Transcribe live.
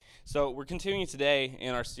So we're continuing today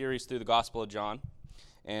in our series through the Gospel of John,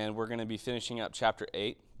 and we're going to be finishing up chapter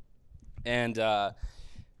 8. And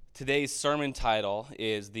today's sermon title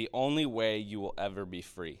is The Only Way You Will Ever Be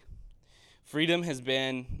Free. Freedom has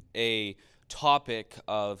been a topic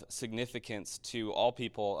of significance to all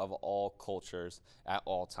people of all cultures at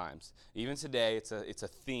all times. Even today, it's a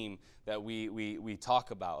theme that we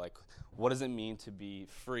talk about, like what does it mean to be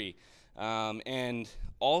free? And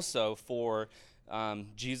also for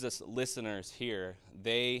Jesus listeners here,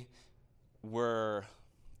 they were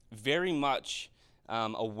very much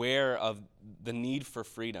aware of the need for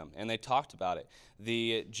freedom, and they talked about it.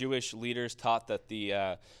 The Jewish leaders taught that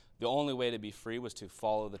the only way to be free was to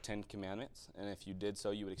follow the Ten Commandments, and if you did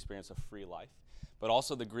so, you would experience a free life. But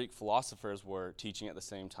also the Greek philosophers were teaching at the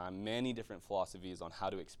same time many different philosophies on how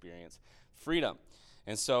to experience freedom.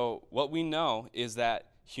 And so what we know is that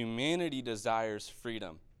humanity desires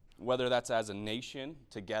freedom. Whether that's as a nation,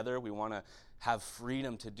 together, we want to have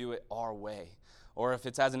freedom to do it our way. Or if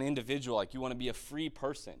it's as an individual, like you want to be a free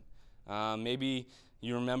person. Maybe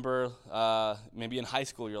you remember, maybe in high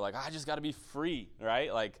school, you're like, I just got to be free,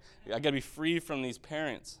 right? Like, I got to be free from these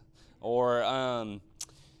parents. Or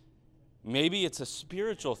maybe it's a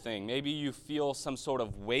spiritual thing. Maybe you feel some sort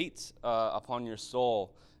of weight upon your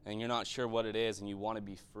soul, and you're not sure what it is, and you want to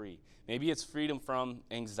be free. Maybe it's freedom from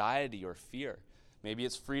anxiety or fear. Maybe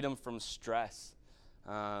it's freedom from stress.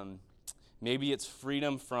 Maybe it's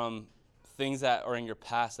freedom from things that are in your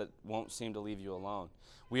past that won't seem to leave you alone.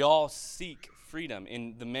 We all seek freedom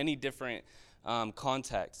in the many different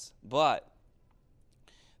contexts, but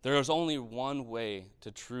there is only one way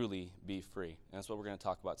to truly be free. And that's what we're going to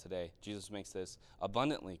talk about today. Jesus makes this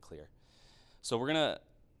abundantly clear. So we're going to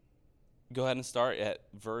go ahead and start at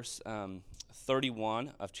verse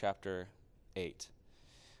 31 of chapter 8.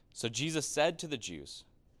 So Jesus said to the Jews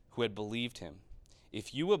who had believed him,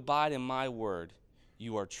 "If you abide in my word,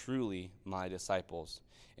 you are truly my disciples,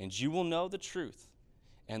 and you will know the truth,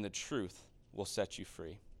 and the truth will set you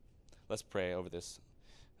free." Let's pray over this.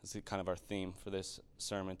 This is kind of our theme for this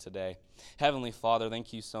sermon today. Heavenly Father,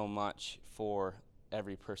 thank you so much for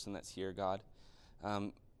every person that's here, God.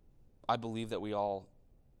 I believe that we all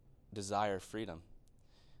desire freedom.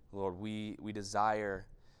 Lord, we desire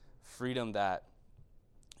freedom that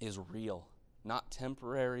is real, not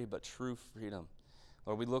temporary, but true freedom.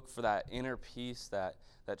 Lord, we look for that inner peace, that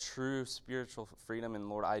true spiritual freedom, and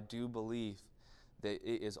Lord, I do believe that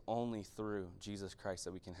it is only through Jesus Christ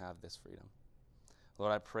that we can have this freedom.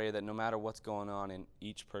 Lord, I pray that no matter what's going on in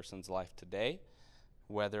each person's life today,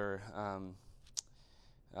 whether,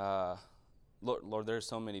 Lord, there's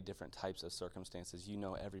so many different types of circumstances. You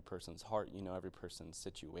know every person's heart. You know every person's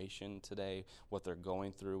situation today, what they're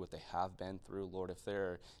going through, what they have been through. Lord, if there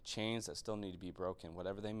are chains that still need to be broken,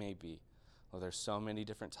 whatever they may be, Lord, there's so many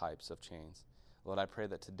different types of chains. Lord, I pray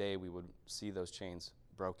that today we would see those chains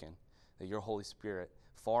broken, that your Holy Spirit,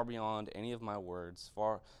 far beyond any of my words,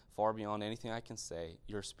 far beyond anything I can say,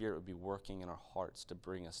 your Spirit would be working in our hearts to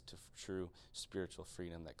bring us to true spiritual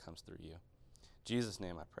freedom that comes through you. In Jesus'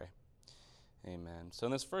 name I pray. Amen. So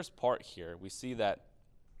in this first part here, we see that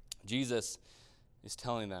Jesus is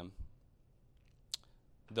telling them,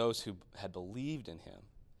 those who had believed in him,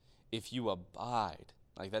 if you abide,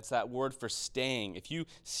 like that's that word for staying. If you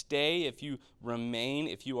stay, if you remain,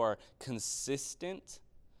 if you are consistent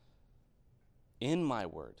in my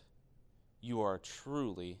word, you are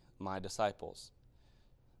truly my disciples.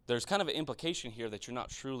 There's kind of an implication here that you're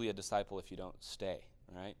not truly a disciple if you don't stay,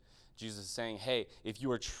 right? Jesus is saying, hey, if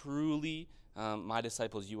you are truly my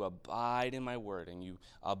disciples, you abide in my word, and you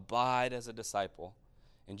abide as a disciple,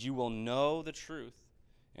 and you will know the truth,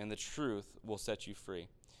 and the truth will set you free.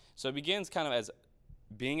 So it begins kind of as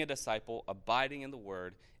being a disciple, abiding in the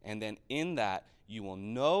word, and then in that you will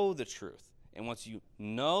know the truth. And once you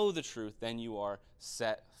know the truth, then you are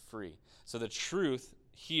set free. So the truth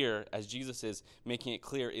here, as Jesus is making it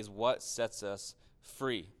clear, is what sets us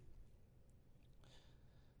free.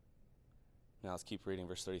 Now let's keep reading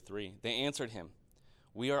verse 33. They answered him,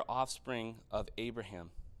 "We are offspring of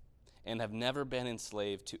Abraham and have never been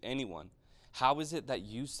enslaved to anyone. How is it that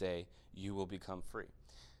you say you will become free?"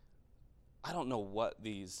 I don't know what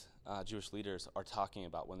these Jewish leaders are talking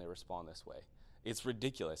about when they respond this way. It's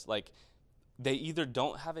ridiculous. Like, they either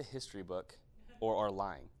don't have a history book or are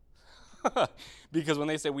lying. Because when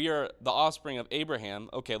they say we are the offspring of Abraham,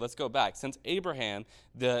 okay, let's go back. Since Abraham,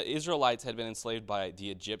 the Israelites had been enslaved by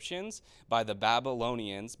the Egyptians, by the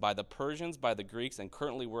Babylonians, by the Persians, by the Greeks, and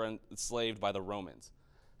currently we're enslaved by the Romans.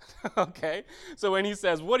 Okay? So when he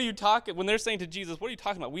says, when they're saying to Jesus, what are you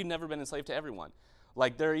talking about? We've never been enslaved to everyone.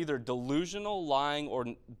 Like, they're either delusional, lying, or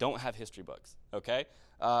don't have history books, okay?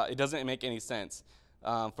 It doesn't make any sense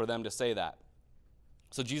for them to say that.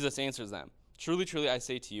 So Jesus answers them, "Truly, truly, I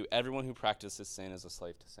say to you, everyone who practices sin is a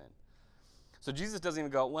slave to sin." So Jesus doesn't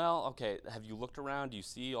even go, well, okay, have you looked around? Do you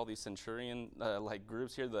see all these centurion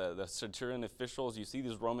groups here, the centurion officials? You see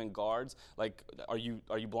these Roman guards? Like, are you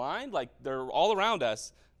blind? Like, they're all around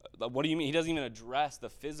us. What do you mean? He doesn't even address the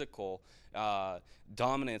physical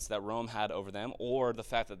dominance that Rome had over them, or the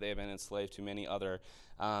fact that they have been enslaved to many other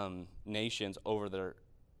nations over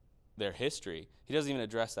their history. He doesn't even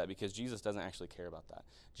address that because Jesus doesn't actually care about that.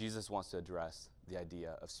 Jesus wants to address the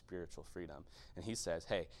idea of spiritual freedom. And he says,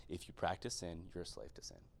 hey, if you practice sin, you're a slave to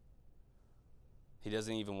sin. He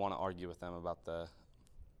doesn't even want to argue with them about the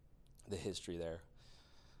history there.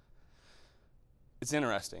 It's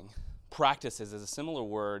interesting. Practices is a similar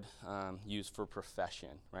word used for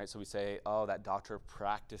profession, right? So we say, oh, that doctor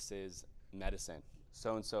practices medicine.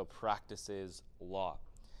 So-and-so practices law.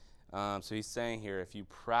 So he's saying here, if you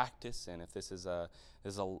practice sin, if this is a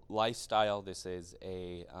lifestyle, this is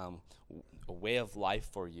a way of life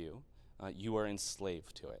for you, you are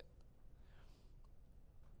enslaved to it.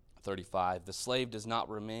 35, the slave does not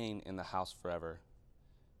remain in the house forever.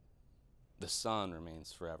 The son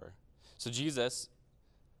remains forever. So Jesus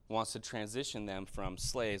wants to transition them from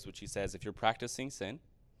slaves, which he says, if you're practicing sin,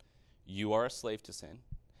 you are a slave to sin.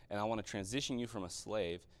 And I want to transition you from a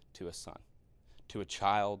slave to a son, to a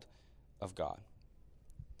child of God.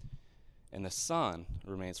 And the son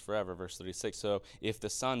remains forever, verse 36. So if the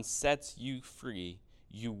son sets you free,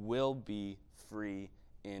 you will be free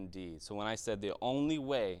indeed. So when I said the only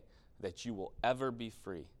way that you will ever be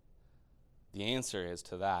free, the answer is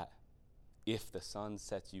to that, if the son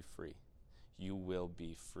sets you free, you will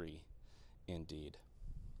be free indeed.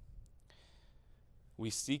 We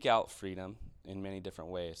seek out freedom in many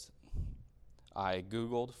different ways. I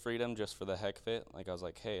Googled freedom just for the heck of it. Like I was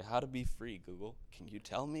like, hey, how to be free, Google? Can you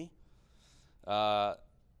tell me?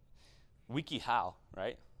 WikiHow,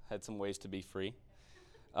 right? Had some ways to be free.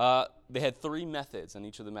 They had 3 methods, and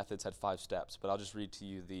each of the methods had 5 steps, but I'll just read to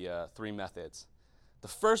you the 3 methods. The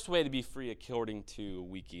first way to be free, according to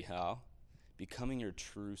WikiHow, becoming your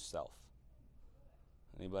true self.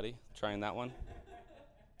 Anybody trying that one?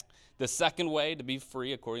 The second way to be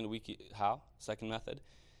free, according to WikiHow, second method,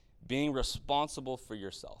 being responsible for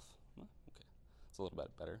yourself. Okay, it's a little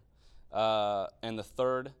bit better. And the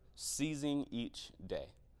third, seizing each day.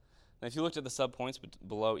 Now, if you looked at the subpoints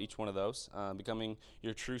below each one of those, becoming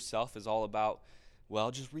your true self is all about,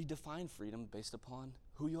 well, just redefine freedom based upon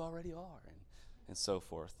who you already are and so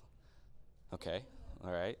forth. Okay,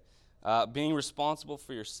 all right. Being responsible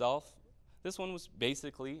for yourself, this one was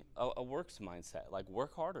basically a works mindset. Like,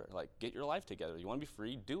 work harder. Like, get your life together. You want to be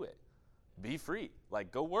free? Do it. Be free.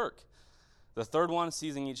 Like, go work. The third one,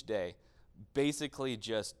 seizing each day. Basically,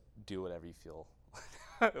 just do whatever you feel.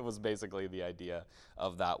 It was basically the idea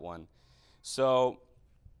of that one. So,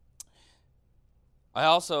 I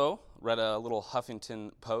also read a little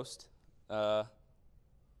Huffington Post on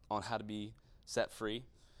how to be set free.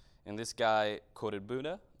 And this guy quoted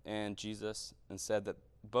Buddha and Jesus and said that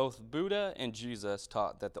both Buddha and Jesus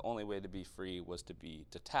taught that the only way to be free was to be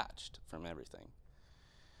detached from everything.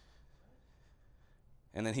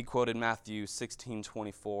 And then he quoted Matthew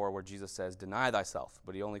 16:24, where Jesus says, deny thyself.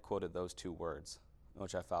 But he only quoted those 2 words,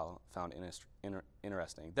 which I found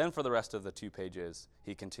interesting. Then for the rest of the 2 pages,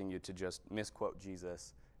 he continued to just misquote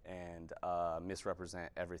Jesus and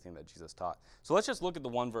misrepresent everything that Jesus taught. So let's just look at the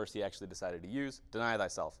one verse he actually decided to use. Deny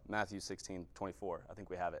thyself, Matthew 16:24. I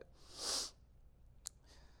think we have it.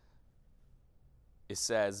 It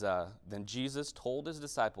says, then Jesus told his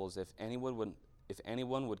disciples, if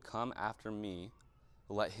anyone would come after me,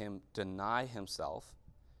 let him deny himself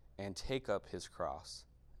and take up his cross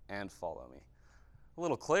and follow me. A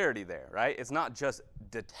little clarity there, right? It's not just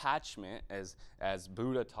detachment, as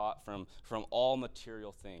Buddha taught, from all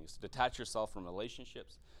material things. Detach yourself from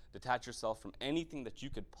relationships. Detach yourself from anything that you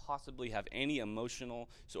could possibly have any emotional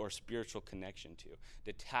or spiritual connection to.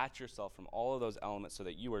 Detach yourself from all of those elements so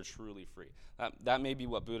that you are truly free. That may be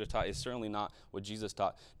what Buddha taught. Is certainly not what Jesus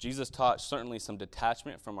taught. Jesus taught certainly some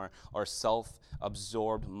detachment from our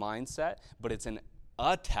self-absorbed mindset, but it's an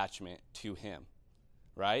attachment to him,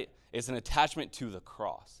 right? It's an attachment to the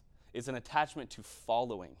cross. It's an attachment to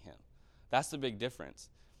following him. That's the big difference.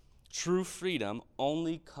 True freedom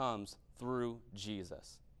only comes through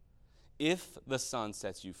Jesus. If the Son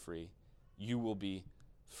sets you free, you will be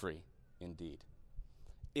free indeed.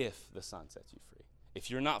 If the Son sets you free.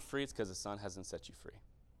 If you're not free, it's because the Son hasn't set you free.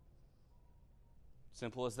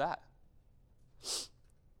 Simple as that.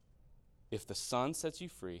 If the Son sets you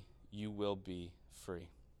free, you will be free.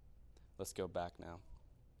 Let's go back now.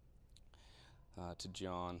 to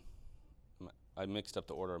John. I mixed up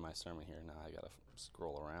the order of my sermon here. Now I got to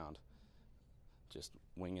scroll around. Just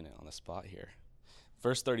winging it on the spot here.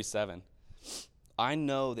 Verse 37. I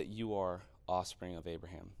know that you are offspring of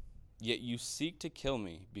Abraham, yet you seek to kill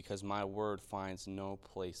me because my word finds no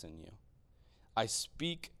place in you. I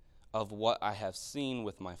speak of what I have seen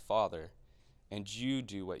with my father, and you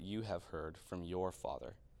do what you have heard from your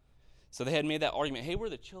father. So they had made that argument, hey, we're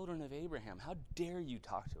the children of Abraham. How dare you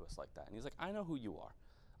talk to us like that? And he's like, I know who you are.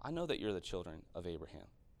 I know that you're the children of Abraham.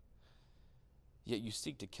 Yet you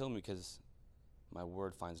seek to kill me because my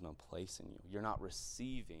word finds no place in you. You're not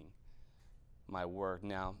receiving my word.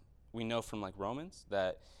 Now, we know from like Romans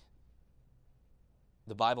that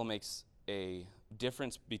the Bible makes a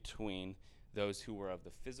difference between those who were of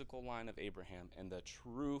the physical line of Abraham and the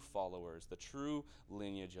true followers, the true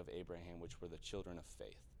lineage of Abraham, which were the children of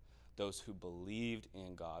faith. Those who believed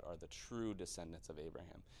in God are the true descendants of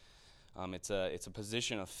Abraham. It's a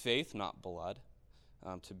position of faith, not blood,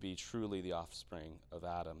 to be truly the offspring of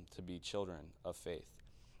Adam, to be children of faith.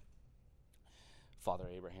 Father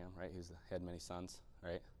Abraham, right? He had many sons,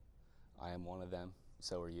 right? I am one of them.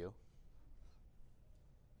 So are you.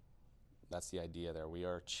 That's the idea there. We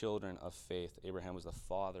are children of faith. Abraham was the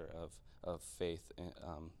father of faith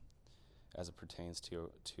as it pertains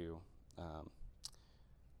to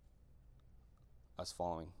us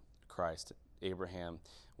following Christ. Abraham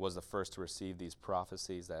was the first to receive these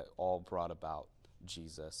prophecies that all brought about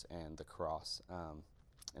Jesus and the cross.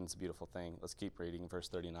 And it's a beautiful thing. Let's keep reading. Verse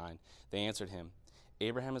 39. They answered him,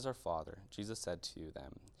 Abraham is our father. Jesus said to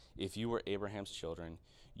them, if you were Abraham's children,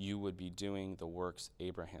 you would be doing the works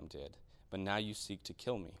Abraham did. But now you seek to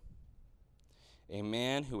kill me, a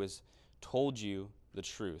man who has told you the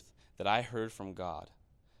truth that I heard from God.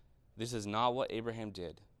 This is not what Abraham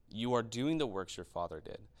did. You are doing the works your father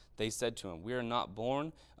did. They said to him, we are not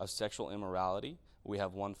born of sexual immorality. We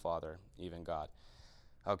have one Father, even God.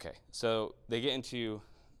 Okay, so they get into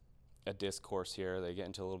a discourse here. They get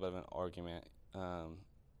into a little bit of an argument.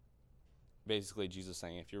 Basically, Jesus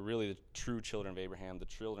saying, if you're really the true children of Abraham, the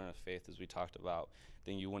children of faith, as we talked about,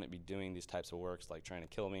 then you wouldn't be doing these types of works like trying to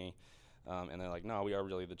kill me. And they're like, no, we are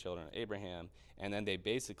really the children of Abraham. And then they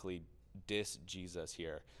basically diss Jesus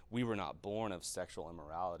here. We were not born of sexual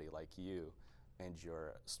immorality like you and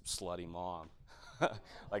your slutty mom.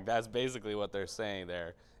 Like, that's basically what they're saying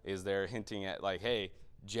there, is they're hinting at, like, hey,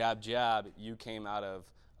 jab, jab, you came out of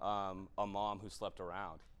a mom who slept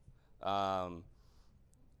around.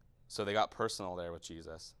 So they got personal there with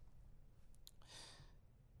Jesus.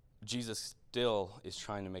 Jesus still is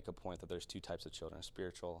trying to make a point that there's two types of children,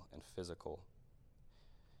 spiritual and physical.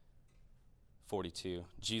 42,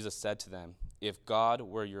 Jesus said to them, if God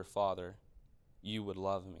were your father, you would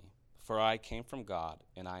love me, for I came from God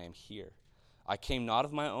and I am here. I came not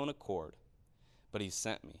of my own accord, but he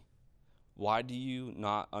sent me. Why do you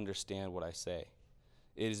not understand what I say?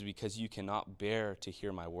 It is because you cannot bear to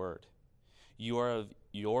hear my word. You are of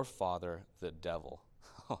your father, the devil.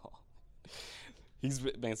 He's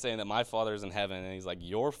been saying that my father is in heaven, and he's like,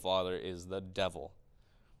 your father is the devil.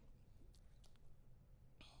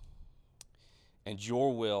 And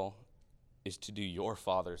your will is to do your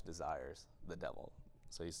father's desires, the devil.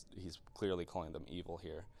 So he's clearly calling them evil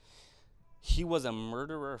here. He was a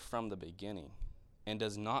murderer from the beginning and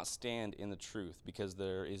does not stand in the truth because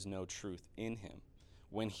there is no truth in him.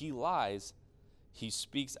 When he lies, he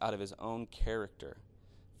speaks out of his own character,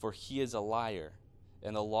 for he is a liar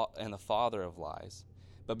and the father of lies.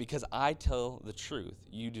 But because I tell the truth,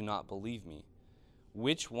 you do not believe me.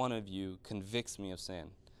 Which one of you convicts me of sin?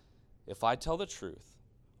 If I tell the truth,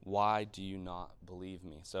 why do you not believe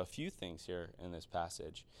me? So a few things here in this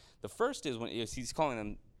passage. The first is when he's calling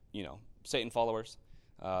them, Satan followers,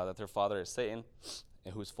 that their father is Satan,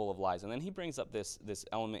 who's full of lies. And then he brings up this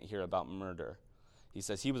element here about murder. He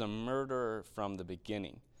says he was a murderer from the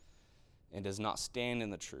beginning and does not stand in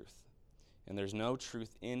the truth. And there's no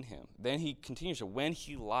truth in him. Then he continues to, when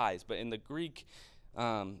he lies, but in the Greek,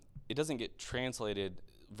 it doesn't get translated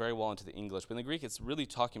very well into the English, but in the Greek, it's really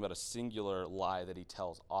talking about a singular lie that he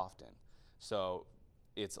tells often. So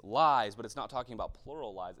it's lies, but it's not talking about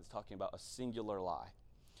plural lies. It's talking about a singular lie.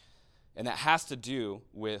 And that has to do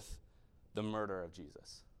with the murder of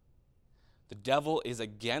Jesus. The devil is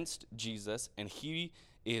against Jesus, and he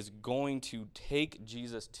is going to take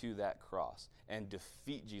Jesus to that cross and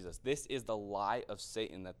defeat Jesus. This is the lie of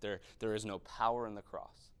Satan, that there is no power in the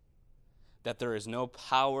cross, that there is no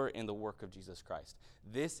power in the work of Jesus Christ.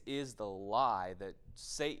 This is the lie that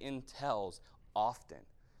Satan tells often,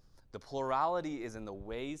 The plurality is in the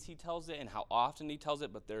ways he tells it and how often he tells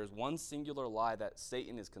it, but there is one singular lie that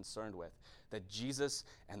Satan is concerned with, that Jesus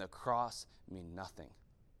and the cross mean nothing.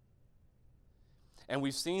 And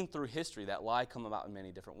we've seen through history that lie come about in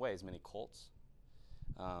many different ways, many cults.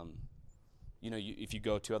 If you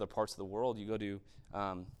go to other parts of the world, you go to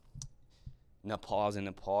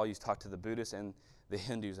Nepal, you talk to the Buddhists and the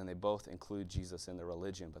Hindus, and they both include Jesus in their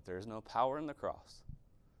religion, but there is no power in the cross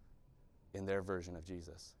in their version of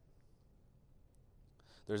Jesus.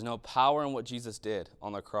 There's no power in what Jesus did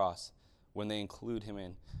on the cross when they include him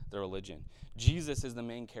in their religion. Jesus is the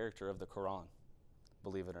main character of the Quran,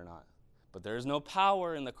 believe it or not. But there is no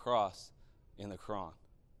power in the cross in the Quran.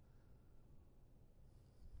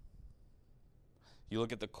 You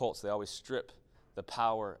look at the cults, they always strip the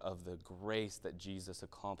power of the grace that Jesus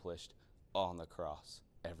accomplished on the cross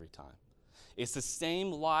every time. It's the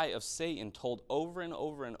same lie of Satan told over and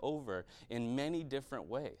over and over in many different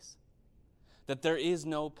ways. That there is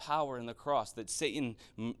no power in the cross, that Satan,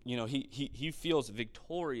 he feels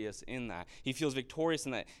victorious in that. He feels victorious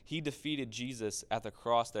in that he defeated Jesus at the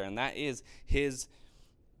cross there, and that is his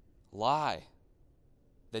lie,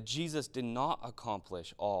 that Jesus did not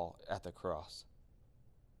accomplish all at the cross.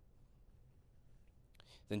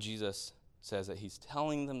 Then Jesus says that he's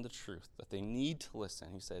telling them the truth, that they need to listen.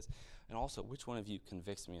 He says, and also, which one of you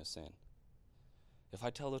convicts me of sin? If I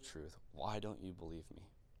tell the truth, why don't you believe me?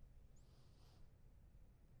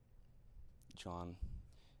 John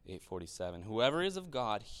 8:47. Whoever is of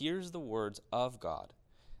God hears the words of God.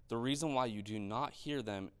 The reason why you do not hear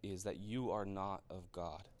them is that you are not of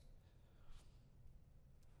God.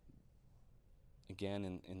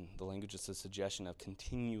 Again, in the language, it's a suggestion of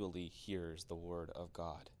continually hears the word of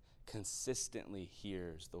God. Consistently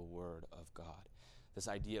hears the word of God. This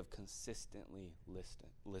idea of consistently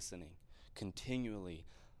listening. Continually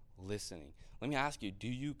listening. Let me ask you, do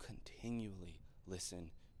you continually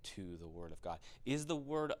listen to the word of God? Is the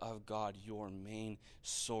word of God your main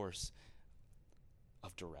source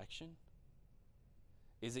of direction?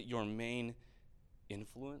 Is it your main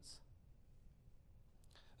influence?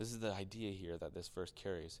 This is the idea here that this verse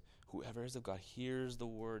carries. Whoever is of God hears the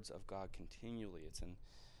words of God continually. It's in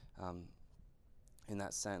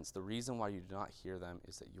that sense. The reason why you do not hear them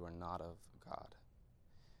is that you are not of God.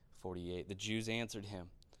 48. The Jews answered him,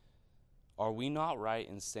 are we not right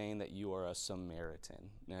in saying that you are a Samaritan?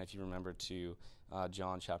 Now, if you remember to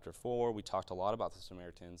John chapter 4, we talked a lot about the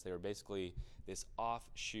Samaritans. They were basically this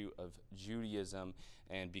offshoot of Judaism,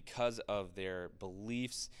 and because of their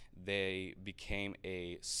beliefs, they became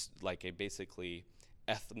a basically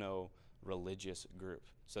ethno-religious group.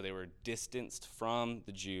 So they were distanced from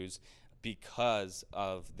the Jews because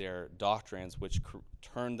of their doctrines, which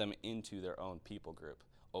turned them into their own people group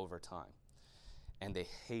over time. And they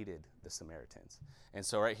hated the Samaritans. And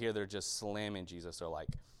so right here, they're just slamming Jesus. They're like,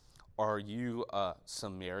 are you a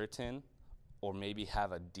Samaritan or maybe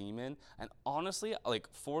have a demon? And honestly,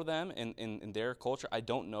 for them in their culture, I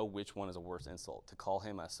don't know which one is a worse insult, to call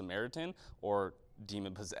him a Samaritan or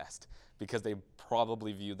demon-possessed, because they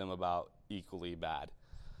probably view them about equally bad.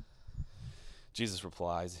 Jesus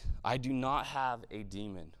replies, I do not have a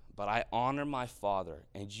demon, but I honor my Father,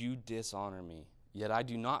 and you dishonor me. Yet I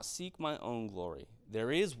do not seek my own glory.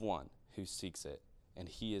 There is one who seeks it, and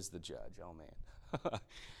he is the judge. Oh, man.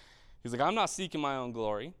 He's like, I'm not seeking my own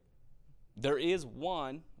glory. There is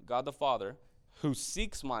one, God the Father, who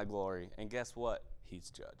seeks my glory, and guess what?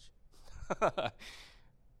 He's judge.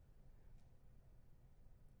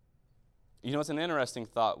 It's an interesting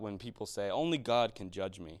thought when people say, only God can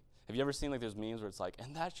judge me. Have you ever seen those memes where it's like,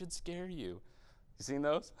 and that should scare you? You seen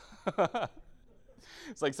those?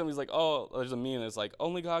 It's like somebody's like, oh, there's a meme and it's like,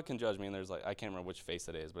 only God can judge me. And there's like, I can't remember which face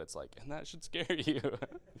it is, but it's like, and that should scare you.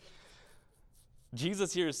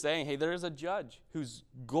 Jesus here is saying, hey, there is a judge whose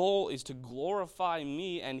goal is to glorify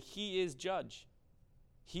me, and he is judge.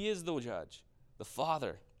 He is the judge, the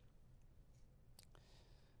Father.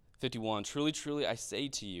 51, truly, truly, I say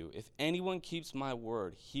to you, if anyone keeps my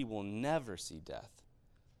word, he will never see death.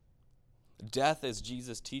 Death, as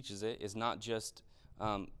Jesus teaches it, is not just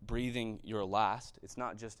breathing your last. It's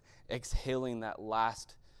not just exhaling that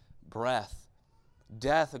last breath.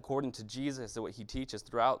 Death, according to Jesus, and what he teaches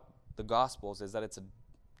throughout the Gospels, is that it's a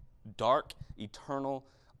dark, eternal,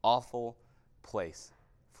 awful place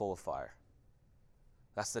full of fire.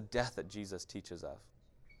 That's the death that Jesus teaches of.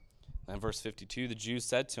 And verse 52, the Jews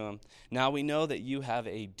said to him, now we know that you have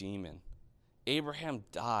a demon. Abraham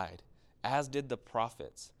died, as did the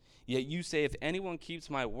prophets. Yet you say, if anyone keeps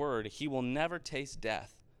my word, he will never taste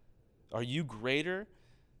death. Are you greater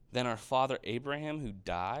than our father Abraham, who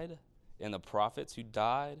died, and the prophets who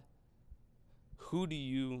died? Who do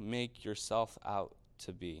you make yourself out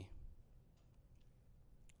to be?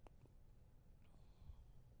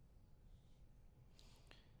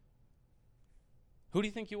 Who do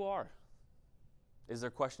you think you are? Is their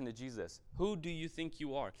question to Jesus. Who do you think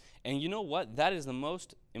you are? And you know what? That is the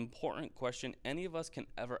most important question any of us can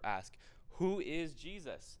ever ask. Who is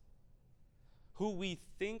Jesus? Who we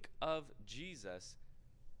think of Jesus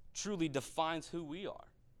truly defines who we are.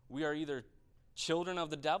 We are either children of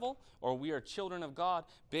the devil or we are children of God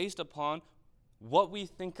based upon what we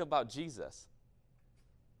think about Jesus.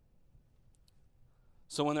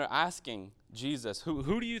 So when they're asking Jesus,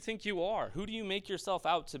 who do you think you are? Who do you make yourself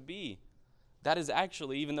out to be? That is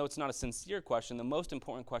actually, even though it's not a sincere question, the most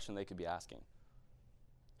important question they could be asking.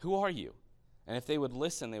 Who are you? And if they would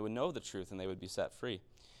listen, they would know the truth and they would be set free.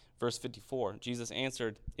 Verse 54, Jesus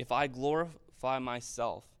answered, "If I glorify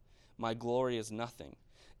myself, my glory is nothing.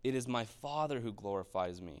 It is my Father who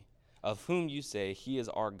glorifies me, of whom you say he is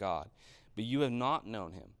our God. But you have not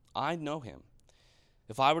known him. I know him.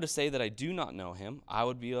 If I were to say that I do not know him, I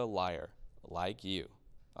would be a liar, like you."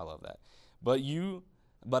 I love that.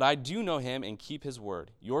 But I do know him and keep his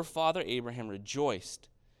word. Your father Abraham rejoiced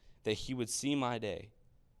that he would see my day.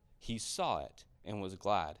 He saw it and was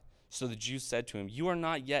glad. So the Jews said to him, "You are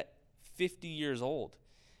not yet 50 years old.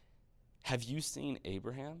 Have you seen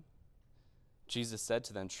Abraham?" Jesus said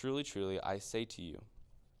to them, "Truly, truly, I say to you,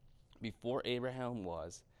 before Abraham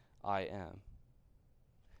was, I am."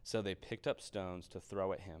 So they picked up stones to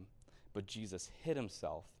throw at him, but Jesus hid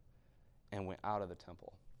himself and went out of the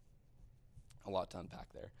temple. A lot to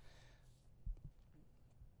unpack there.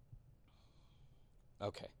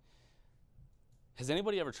 Okay. Has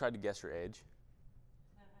anybody ever tried to guess your age?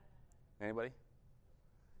 Anybody?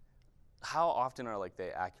 How often are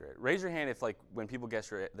they accurate? Raise your hand if when people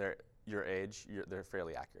guess your age, they're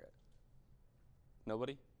fairly accurate.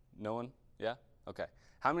 Nobody? No one? Yeah? Okay.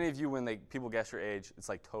 How many of you, when people guess your age,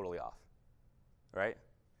 it's totally off? Right?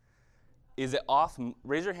 Is it off?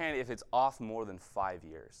 Raise your hand if it's off more than 5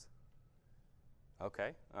 years.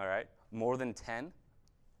 Okay. All right. More than 10?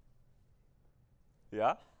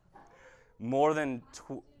 Yeah? More than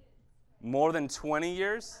 20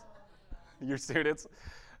 years? Your students?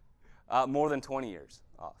 More than 20 years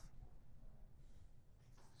off.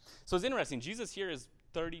 So it's interesting. Jesus here is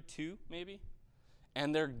 32, maybe?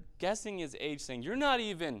 And they're guessing his age, saying, "You're not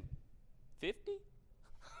even 50?"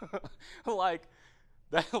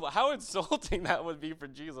 How insulting that would be for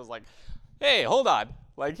Jesus. Hey, hold on.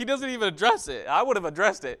 He doesn't even address it. I would have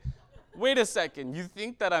addressed it. Wait a second. You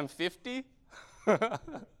think that I'm 50?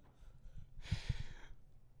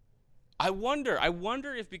 I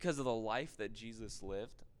wonder if because of the life that Jesus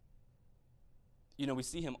lived, we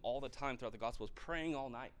see him all the time throughout the Gospels praying all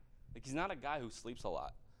night. He's not a guy who sleeps a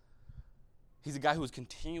lot. He's a guy who was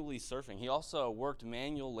continually surfing. He also worked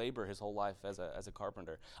manual labor his whole life as a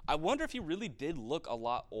carpenter. I wonder if he really did look a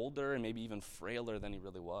lot older and maybe even frailer than he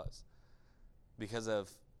really was because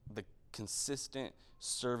of the consistent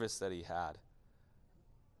service that he had.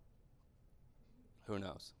 Who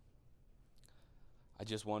knows? I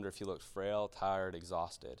just wonder if he looked frail, tired,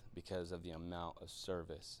 exhausted because of the amount of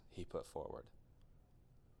service he put forward.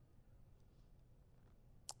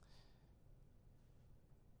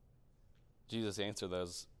 Jesus' answer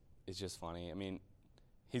those is just funny. I mean,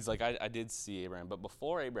 he's like, I did see Abraham, but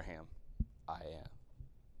before Abraham, I am.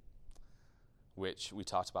 Which we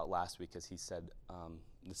talked about last week because he said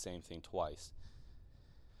the same thing twice.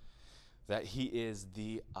 That he is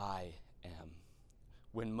the I am.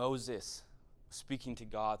 When Moses, speaking to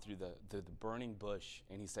God through the burning bush,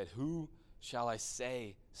 and he said, "Who shall I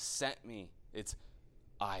say sent me?" It's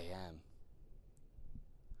I am.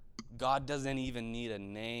 God doesn't even need a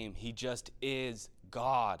name. He just is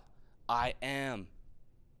God. I am.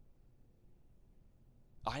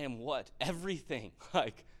 I am what? Everything.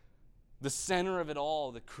 The center of it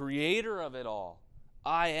all, the creator of it all.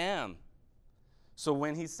 I am. So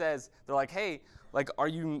when he says, they're like, "Hey, are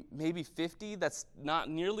you maybe 50?" That's not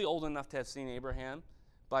nearly old enough to have seen Abraham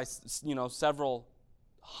by, several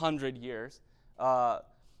hundred years. We're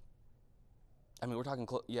talking,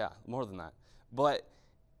 more than that. But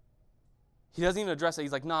he doesn't even address it.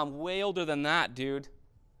 He's like, "No, I'm way older than that, dude.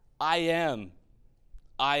 I am.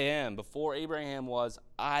 I am. Before Abraham was,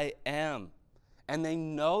 I am." And they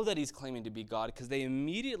know that he's claiming to be God because they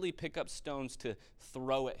immediately pick up stones to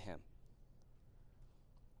throw at him.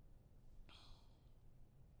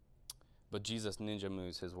 But Jesus ninja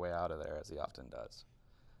moves his way out of there, as he often does.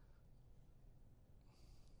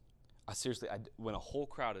 When a whole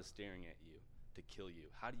crowd is staring at you to kill you,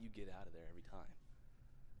 how do you get out of there every time?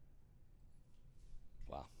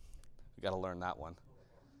 Wow, we got to learn that one.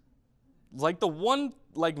 Like the one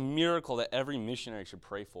like miracle that every missionary should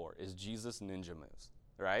pray for is Jesus ninja moves,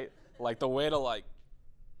 right? Like the way to like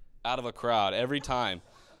out of a crowd every time.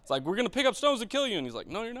 It's like, we're going to pick up stones to kill you. And he's like,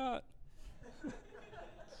 no, you're not.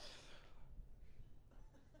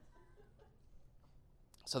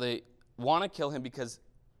 So they want to kill him because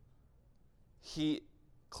he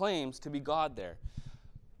claims to be God there.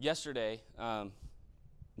 Yesterday,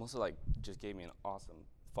 Melissa like just gave me an awesome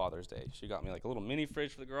Father's Day. She got me like a little mini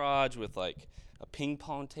fridge for the garage with like a ping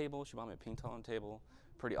pong table. She bought me a ping pong table.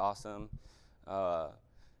 Pretty awesome.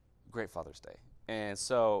 Great Father's Day. And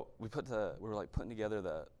so we were like putting together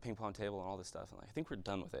the ping pong table and all this stuff, and like, I think we're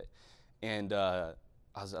done with it. And I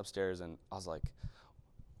was upstairs, and I was like,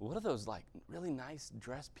 what are those like really nice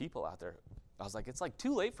dressed people out there? I was like, it's like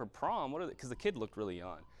too late for prom. What are they? Because the kid looked really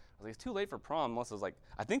young. I was like, it's too late for prom. Melissa was like,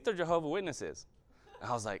 I think they're Jehovah's Witnesses. And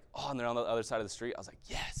I was like, oh, and they're on the other side of the street. I was like,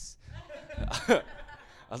 yes. I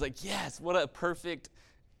was like, yes, what a perfect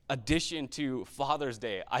addition to Father's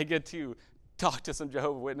Day. I get to talk to some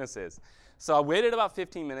Jehovah's Witnesses. So I waited about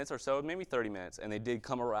 15 minutes or so, maybe 30 minutes, and they did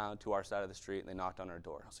come around to our side of the street, and they knocked on our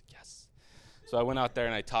door. I was like, yes. So I went out there,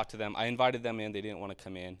 and I talked to them. I invited them in. They didn't want to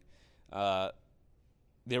come in.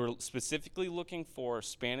 They were specifically looking for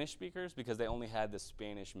Spanish speakers because they only had the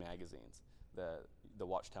Spanish magazines, the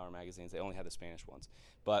Watchtower magazines. They only had the Spanish ones.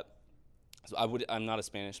 But so I'm not a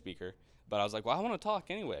Spanish speaker, but I was like, well, I want to talk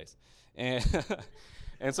anyways. And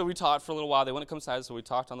and so we talked for a little while. They wouldn't come inside, so we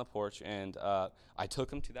talked on the porch, and I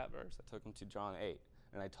took them to that verse. I took them to John 8,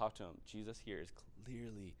 and I talked to them. Jesus here is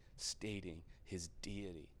clearly stating his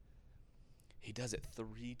deity. He does it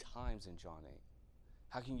 3 times in John 8.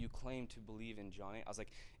 How can you claim to believe in John 8? I was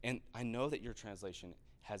like, and I know that your translation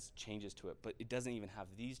has changes to it, but it doesn't even have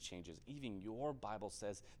these changes. Even your Bible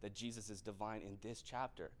says that Jesus is divine in this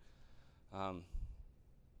chapter.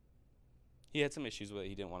 He had some issues with it.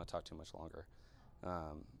 He didn't want to talk too much longer.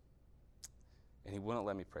 And he wouldn't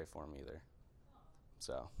let me pray for him either.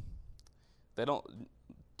 So they don't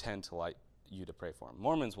tend to like you to pray for him.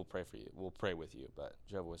 Mormons will pray for you, will pray with you, but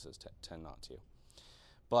Jehovah's Witnesses tend not to.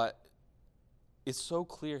 But it's so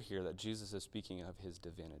clear here that Jesus is speaking of his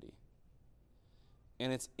divinity.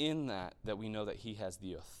 And it's in that we know that he has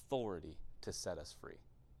the authority to set us free.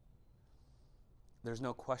 There's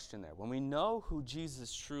no question there. When we know who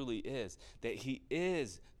Jesus truly is, that he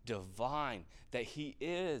is divine, that he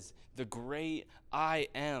is the great I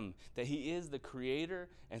am, that he is the creator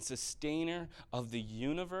and sustainer of the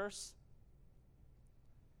universe,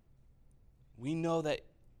 we know that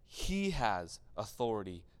he has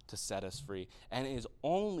authority to set us free. And it is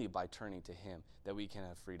only by turning to him that we can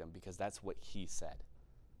have freedom, because that's what he said.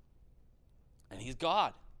 And he's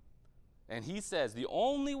God. And he says the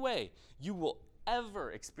only way you will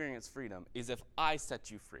ever experience freedom is if I set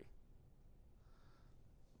you free.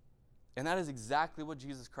 And that is exactly what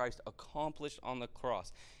Jesus Christ accomplished on the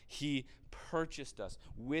cross. He purchased us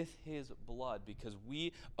with his blood because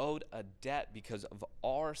we owed a debt because of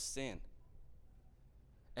our sin.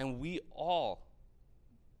 And we all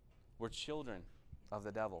were children of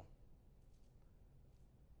the devil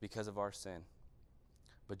because of our sin.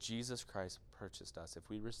 But Jesus Christ purchased us. If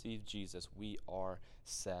we receive Jesus, we are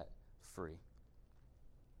set free.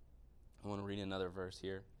 I want to read another verse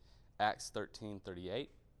here. Acts 13:38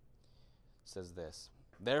 says this: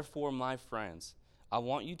 Therefore, my friends, I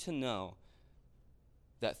want you to know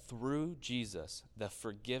that through Jesus, the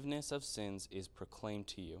forgiveness of sins is proclaimed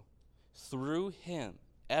to you. Through him,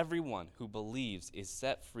 everyone who believes is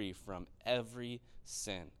set free from every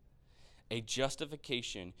sin, a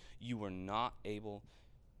justification you were not able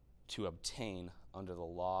to obtain under the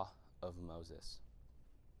law of Moses.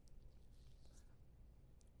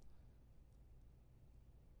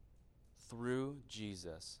 Through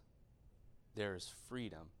Jesus, there is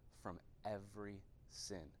freedom from every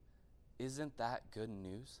sin. Isn't that good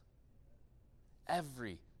news?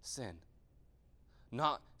 Every sin.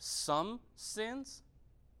 Not some sins.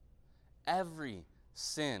 Every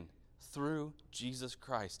sin. Through Jesus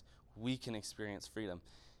Christ, we can experience freedom.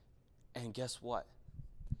 And guess what?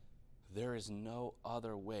 There is no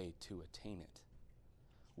other way to attain it.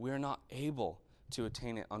 We're not able to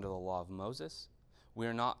attain it under the law of Moses.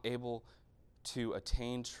 We're not able to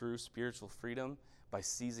attain true spiritual freedom by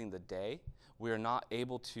seizing the day. We are not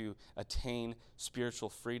able to attain spiritual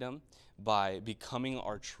freedom by becoming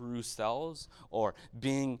our true selves or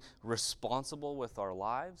being responsible with our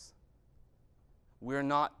lives. We're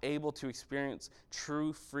not able to experience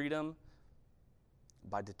true freedom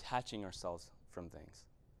by detaching ourselves from things.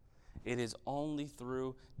 It is only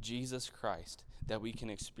through Jesus Christ that we can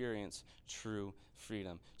experience true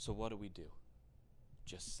freedom. So what do?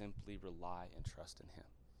 Just simply rely and trust in him.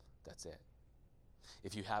 That's it.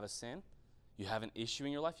 If you have a sin, you have an issue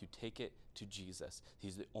in your life, you take it to Jesus.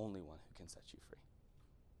 He's the only one who can set you free.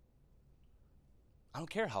 I don't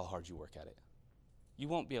care how hard you work at it. You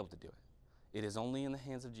won't be able to do it. It is only in the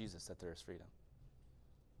hands of Jesus that there is freedom.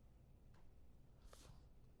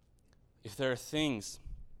 If there are things,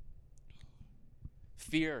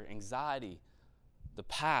 fear, anxiety, the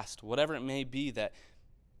past, whatever it may be that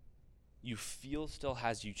you feel still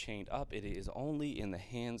has you chained up, it is only in the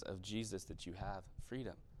hands of Jesus that you have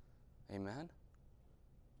freedom. Amen?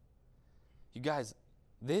 You guys,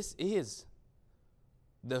 this is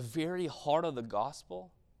the very heart of the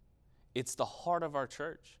gospel. It's the heart of our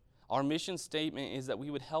church. Our mission statement is that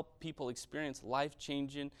we would help people experience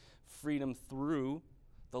life-changing freedom through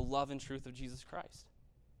the love and truth of Jesus Christ.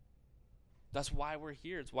 That's why we're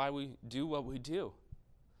here. It's why we do what we do.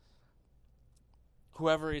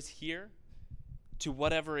 Whoever is here, to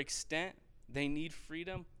whatever extent they need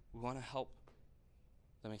freedom, we want to help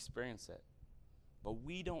them experience it. But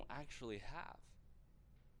we don't actually have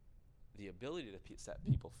the ability to set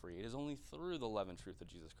people free. It is only through the love and truth of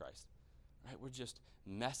Jesus Christ. Right? We're just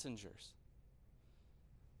messengers.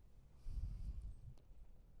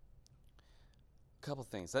 A couple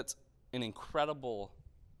things. That's an incredible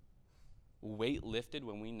weight lifted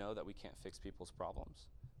when we know that we can't fix people's problems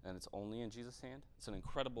and it's only in Jesus' hand. It's an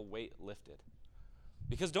incredible weight lifted.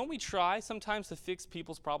 Because don't we try sometimes to fix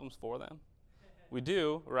people's problems for them? We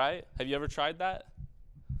do, right? Have you ever tried that?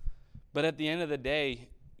 But at the end of the day,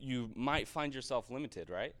 you might find yourself limited,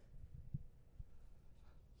 right?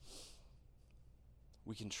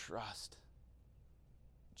 We can trust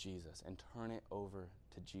Jesus and turn it over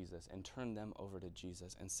to Jesus and turn them over to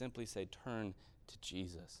Jesus and simply say, turn to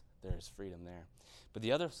Jesus. There is freedom there. But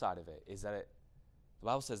the other side of it is that the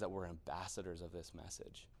Bible says that we're ambassadors of this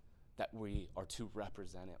message, that we are to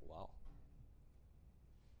represent it well.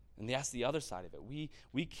 And that's the other side of it.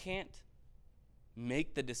 We can't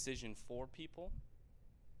make the decision for people,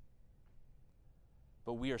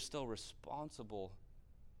 but we are still responsible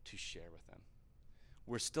to share with them.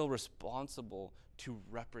 We're still responsible to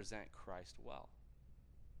represent Christ well.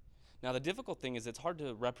 Now, the difficult thing is it's hard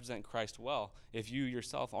to represent Christ well if you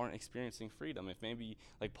yourself aren't experiencing freedom. If maybe,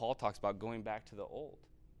 like Paul talks about, going back to the old.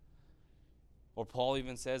 Or Paul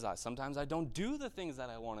even says, sometimes I don't do the things that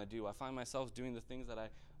I want to do. I find myself doing the things that I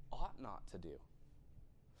ought not to do.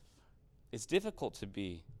 It's difficult to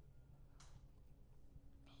be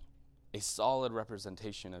a solid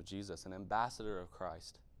representation of Jesus, an ambassador of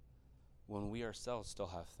Christ, when we ourselves still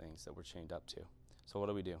have things that we're chained up to. So what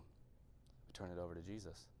do? We turn it over to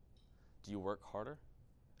Jesus. Do you work harder?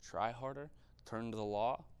 Try harder? Turn to the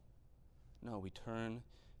law? No, we turn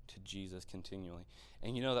to Jesus continually.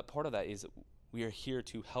 And you know that part of that is that we are here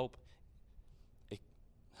to help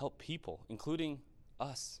people, including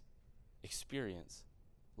us, experience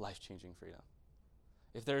life-changing freedom.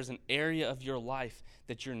 If there's an area of your life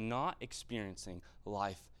that you're not experiencing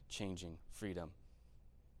life-changing freedom,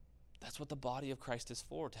 that's what the body of Christ is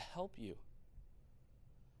for, to help you.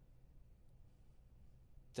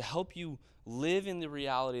 To help you live in the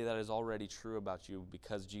reality that is already true about you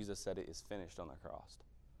because Jesus said it is finished on the cross.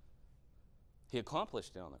 He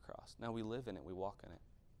accomplished it on the cross. Now we live in it, we walk in it.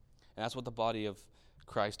 And that's what the body of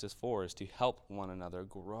Christ is for, is to help one another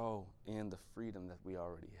grow in the freedom that we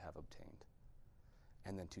already have obtained.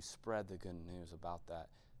 And then to spread the good news about that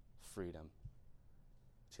freedom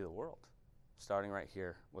to the world. Starting right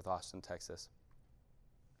here with Austin, Texas.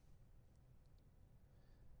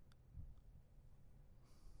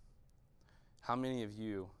 How many of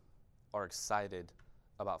you are excited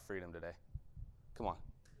about freedom today? Come on.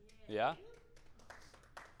 Yeah?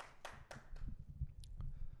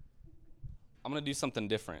 I'm going to do something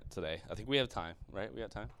different today. I think we have time, right? We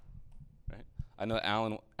got time? Right? I know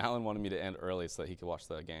Alan wanted me to end early so that he could watch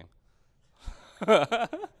the game.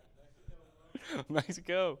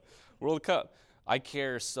 Mexico. World Cup. I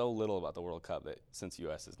care so little about the World Cup that since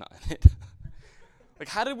U.S. is not in it. Like,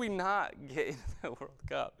 how did we not get into the World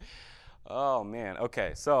Cup? Oh, man.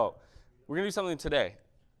 Okay, so we're going to do something today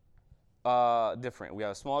different. We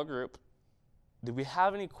have a small group. Did we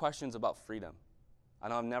have any questions about freedom? I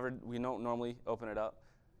know we don't normally open it up.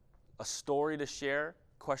 A story to share,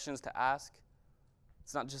 questions to ask.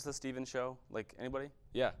 It's not just the Steven show. Like, anybody?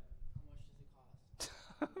 Yeah.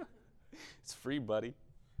 How much does it cost? It's free, buddy.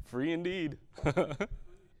 Free indeed.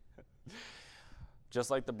 Just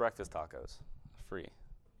like the breakfast tacos. Free.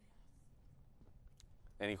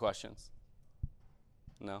 Any questions?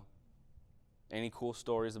 No? Any cool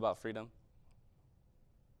stories about freedom?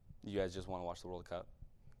 You guys just want to watch the World Cup?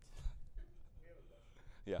 We have a question.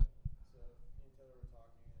 Yeah. So, me and Taylor were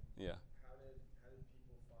talking. Yeah. How did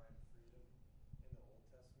people find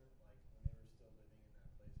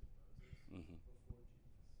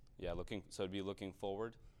So it'd be looking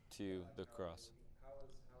forward to the cross. How is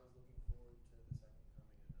looking forward to the second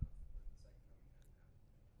coming enough when the second coming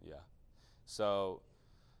hadn't happened? Yeah. So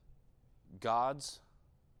God's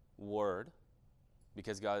word,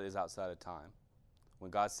 because God is outside of time,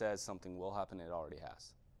 when God says something will happen, it already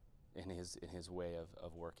has in his way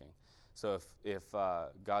of working. So if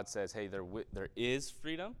God says, hey, there is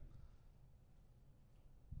freedom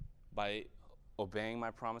by obeying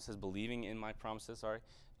my promises, believing in my promises,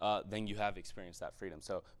 then you have experienced that freedom.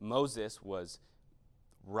 So Moses was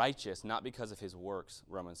righteous not because of his works,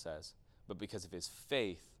 Romans says, but because of his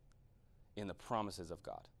faith in the promises of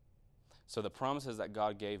God. So the promises that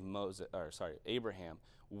God gave Abraham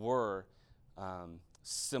were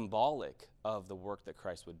symbolic of the work that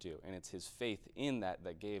Christ would do. And it's his faith in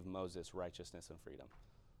that gave Moses righteousness and freedom.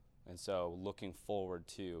 And so looking forward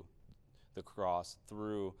to the cross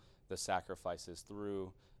through the sacrifices,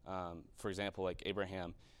 through, for example, like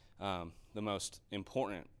Abraham, the most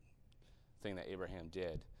important thing that Abraham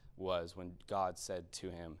did was when God said to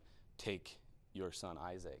him, take your son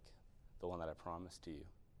Isaac, the one that I promised to you,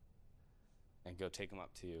 and go take him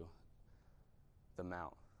up to the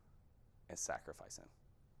mount and sacrifice him.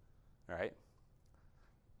 All right?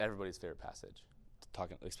 Everybody's favorite passage.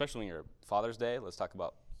 Talking, especially when you're Father's Day, let's talk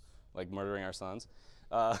about like murdering our sons.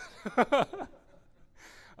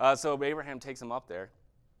 So Abraham takes him up there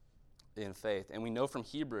in faith. And we know from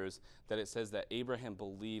Hebrews that it says that Abraham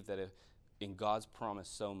believed that in God's promise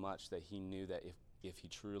so much that he knew that if he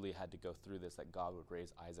truly had to go through this, that God would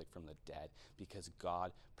raise Isaac from the dead because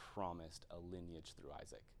God promised a lineage through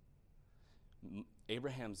Isaac.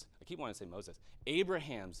 I keep wanting to say Moses,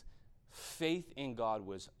 Abraham's faith in God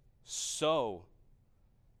was so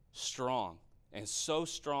strong and so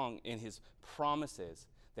strong in his promises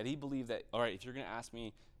that he believed that, all right, if you're going to ask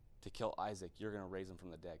me to kill Isaac, you're going to raise him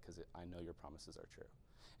from the dead because I know your promises are true.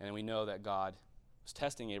 And then we know that God was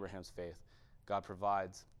testing Abraham's faith. God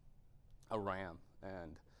provides a ram.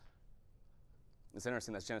 And it's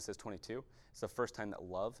interesting, that's Genesis 22. It's the first time that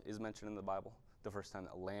love is mentioned in the Bible, the first time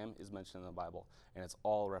that lamb is mentioned in the Bible, and it's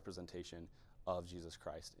all representation of Jesus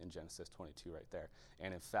Christ in Genesis 22 right there.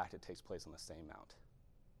 And in fact, it takes place on the same mount.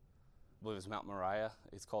 I believe it's Mount Moriah.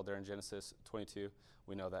 It's called there in Genesis 22.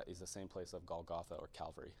 We know that is the same place of Golgotha or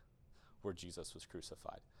Calvary, where Jesus was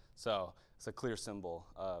crucified. So it's a clear symbol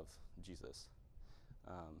of Jesus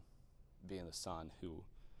being the Son who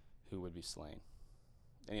would be slain.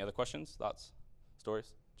 Any other questions, thoughts,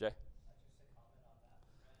 stories? Jay? Just a comment on that,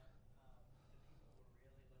 Brandon. The people were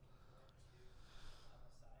really looking forward to a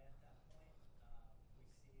Messiah at that point.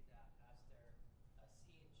 We see that as they're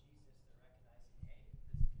seeing Jesus, they're recognizing, hey, this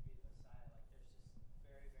could be the Messiah. Like there's just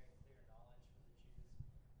very, very clear knowledge for the Jews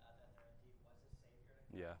that there indeed was a Savior to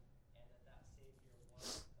come, Yeah. and that Savior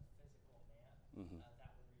was a physical man Mm-hmm.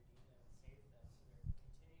 that would redeem them and save them. So they're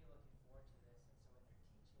continually looking forward to this. And so in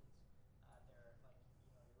their teachings, they're like,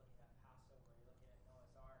 you're looking at Passover, you're looking at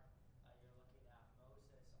Noah's Ark, you're looking at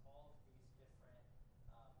Moses, all of these different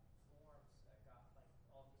forms, got like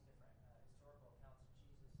all these different historical accounts of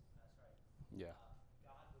Jesus. Yeah.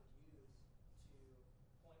 God would use to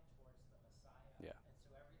point towards the Messiah. Yeah. And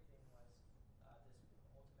so everything was this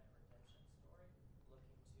ultimate redemption story,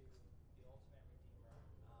 looking to the ultimate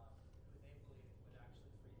Redeemer, who they believed would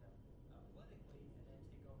actually free them politically and then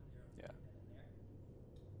take over the earth Yeah. right then and there.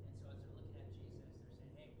 And so as they're looking at Jesus, they're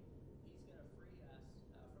saying, hey, he's going to free us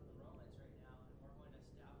from the Romans right now, and we're going to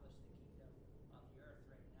establish the kingdom on the earth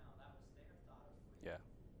right now. That was their thought of freedom. Yeah.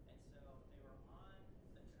 And so they were on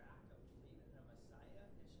the track of believing in a Messiah.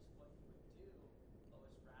 It's just what he would do, but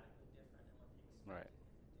was radically different than what they expected Right.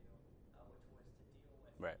 him to do, which was to deal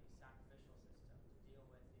with Right. the sacrificial system, to deal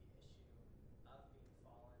with the issue of being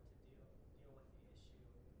fallen, to deal with the issue of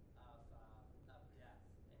death.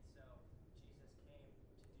 And so Jesus came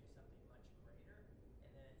to do something much greater,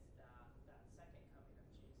 and then it's that second coming of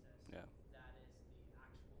Jesus Yeah. that is the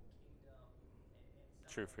actual kingdom in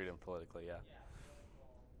some True ways. freedom politically, yeah. Yeah,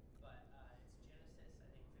 political. But it's Genesis,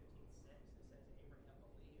 I think 15:6. It says Abraham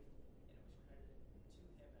believed, and it was credited to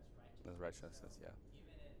him as righteousness. As righteousness, So yeah.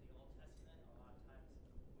 even in the Old Testament, a lot of times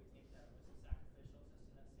we think that it was a sacrificial system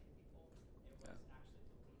that saved people. It was Yeah. actually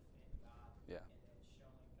belief in God, Yeah. and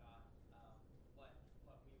showing God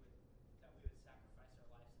what we would sacrifice our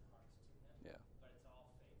lives and hearts to Him. Yeah. But it's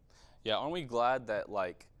all faith. Yeah, aren't we glad that,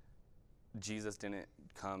 like, Jesus didn't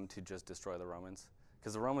come to just destroy the Romans?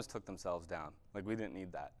 Because the Romans took themselves down. Like, we didn't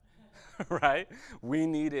need that, right? We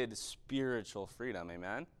needed spiritual freedom,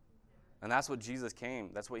 amen? And that's what Jesus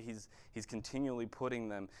came. That's what he's continually putting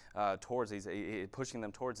them towards. He's pushing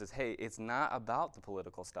them towards is, hey, it's not about the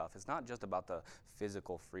political stuff. It's not just about the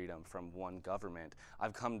physical freedom from one government.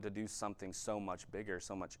 I've come to do something so much bigger,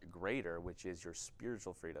 so much greater, which is your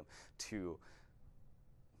spiritual freedom, to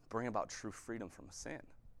bring about true freedom from sin.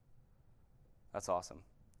 That's awesome.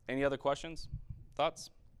 Any other questions?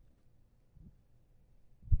 Thoughts?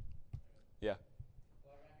 Yeah.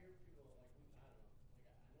 Like I hear people like I don't know, like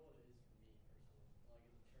I know what it is for me personally. Like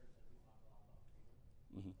in the church, like we talk a lot about freedom.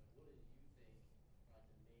 Mm-hmm. Like what do you think are like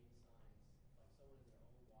the main signs, like someone in their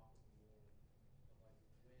own walk with the Lord, of like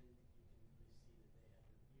when you can really see that you've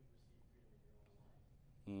received freedom in your own life?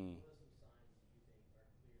 Mm. What are some signs that you think are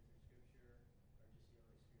clear through Scripture or just your own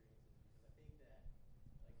experiences? Because I think that,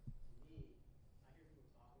 like to me, I hear people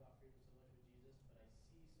talk about freedom so much with Jesus, but I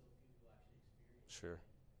see so few people actually experience Sure. it.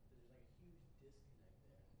 That there's like a huge disconnect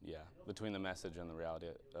there. Yeah, I know between the for me, message and the reality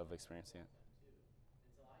it was of like that experiencing for a it. long time too.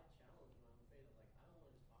 And so I challenge my own faith of like, I don't want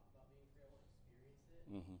to just talk about being free, I want to experience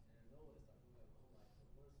it. Mm-hmm. And I know what it's like to live my own life,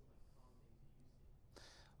 but what are some like common things that you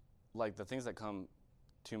see? Like the things that come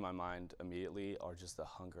to my mind immediately are just the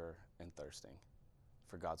hunger and thirsting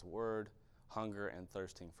for God's word, hunger and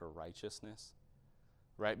thirsting for righteousness,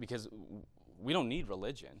 right? Because we don't need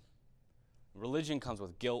religion. Religion comes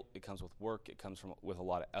with guilt, it comes with work, it comes with a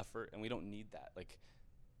lot of effort, and we don't need that. Like,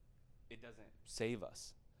 it doesn't save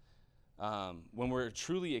us. When we're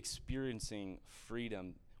truly experiencing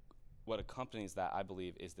freedom, what accompanies that, I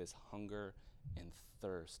believe, is this hunger and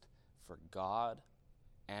thirst for God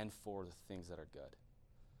and for the things that are good.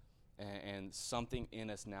 And something in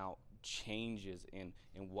us now changes in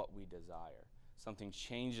what we desire. Something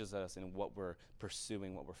changes us in what we're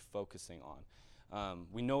pursuing, what we're focusing on.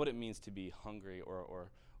 We know what it means to be hungry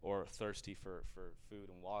or thirsty for food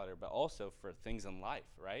and water, but also for things in life,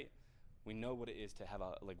 right? We know what it is to have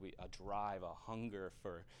a drive, a hunger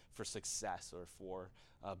for success or for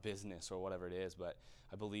business or whatever it is. But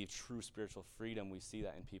I believe true spiritual freedom, we see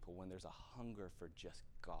that in people when there's a hunger for just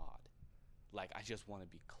God. Like, I just want to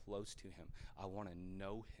be close to him. I want to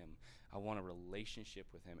know him. I want a relationship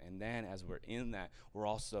with him. And then as we're in that, we're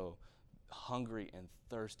also hungry and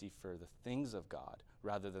thirsty for the things of God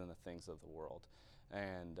rather than the things of the world.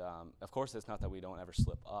 And of course, it's not that we don't ever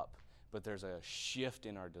slip up, but there's a shift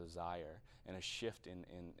in our desire and a shift in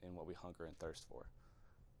what we hunger and thirst for.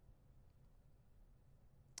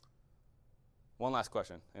 One last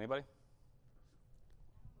question. Anybody?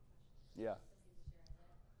 Yeah.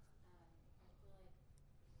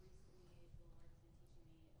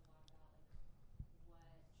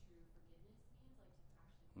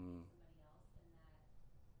 Mm.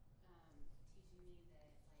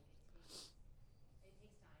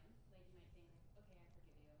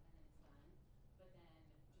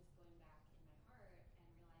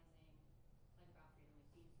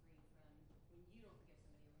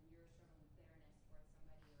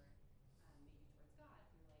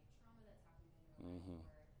 Mm-hmm.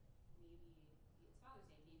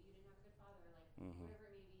 Mm-hmm.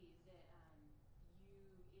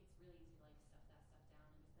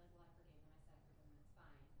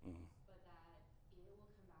 Mm-hmm.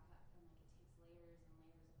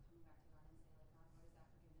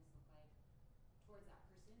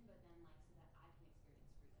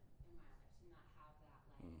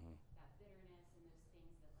 Mm-hmm.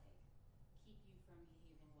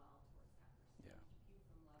 Yeah.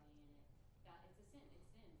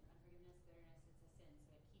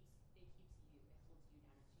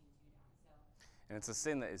 And it's a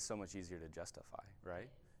sin that is so much easier to justify, right?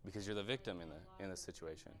 Because you're the victim in the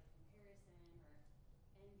situation.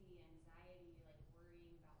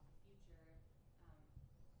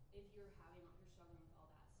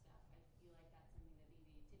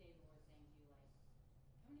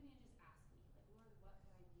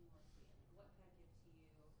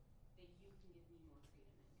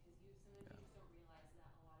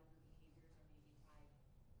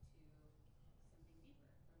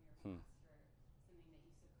 Hmm.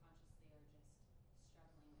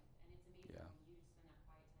 Yeah.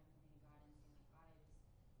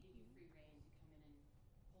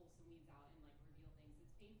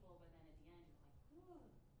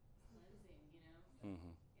 Mm-hmm.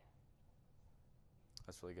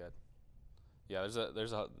 That's really good. Yeah,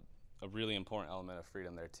 there's a really important element of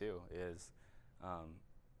freedom there too, is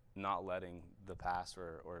not letting the past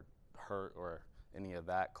or hurt or any of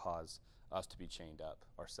that cause us to be chained up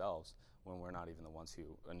ourselves when we're not even the ones who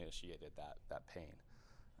initiated that pain.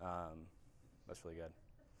 That's really good.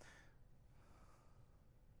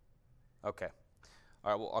 Okay.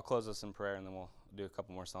 All right, well, I'll close this in prayer and then we'll do a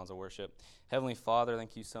couple more songs of worship. Heavenly Father,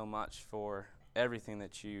 thank you so much for everything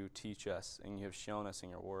that you teach us and you have shown us in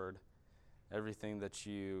your word, everything that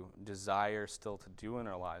you desire still to do in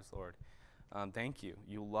our lives, Lord. Thank you.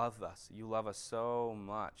 You love us. You love us so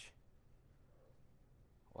much.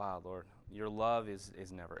 Wow, Lord. Your love is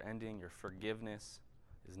never ending. Your forgiveness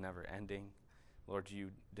is never ending. Lord,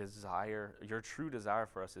 your true desire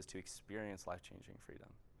for us is to experience life-changing freedom.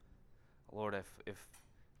 Lord, if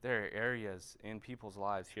there are areas in people's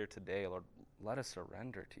lives here today, Lord, let us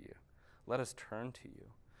surrender to you. Let us turn to you.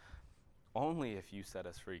 Only if you set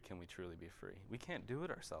us free can we truly be free. We can't do it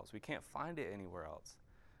ourselves. We can't find it anywhere else.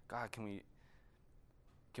 God, can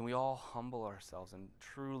we all humble ourselves and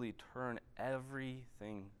truly turn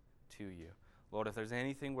everything to you? Lord, if there's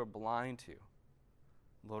anything we're blind to,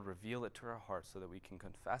 Lord, reveal it to our hearts so that we can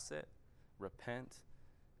confess it, repent,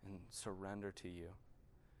 and surrender to you.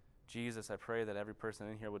 Jesus, I pray that every person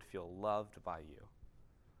in here would feel loved by you.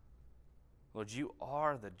 Lord, you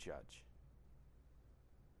are the judge.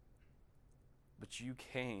 But you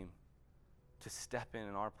came to step in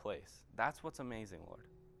our place. That's what's amazing, Lord.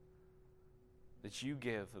 That you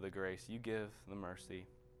give the grace, you give the mercy.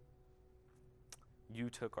 You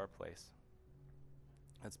took our place.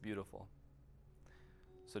 That's beautiful.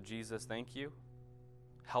 So Jesus, thank you.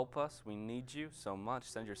 Help us. We need you so much.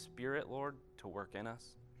 Send your Spirit, Lord, to work in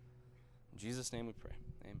us. In Jesus' name we pray.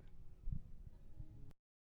 Amen.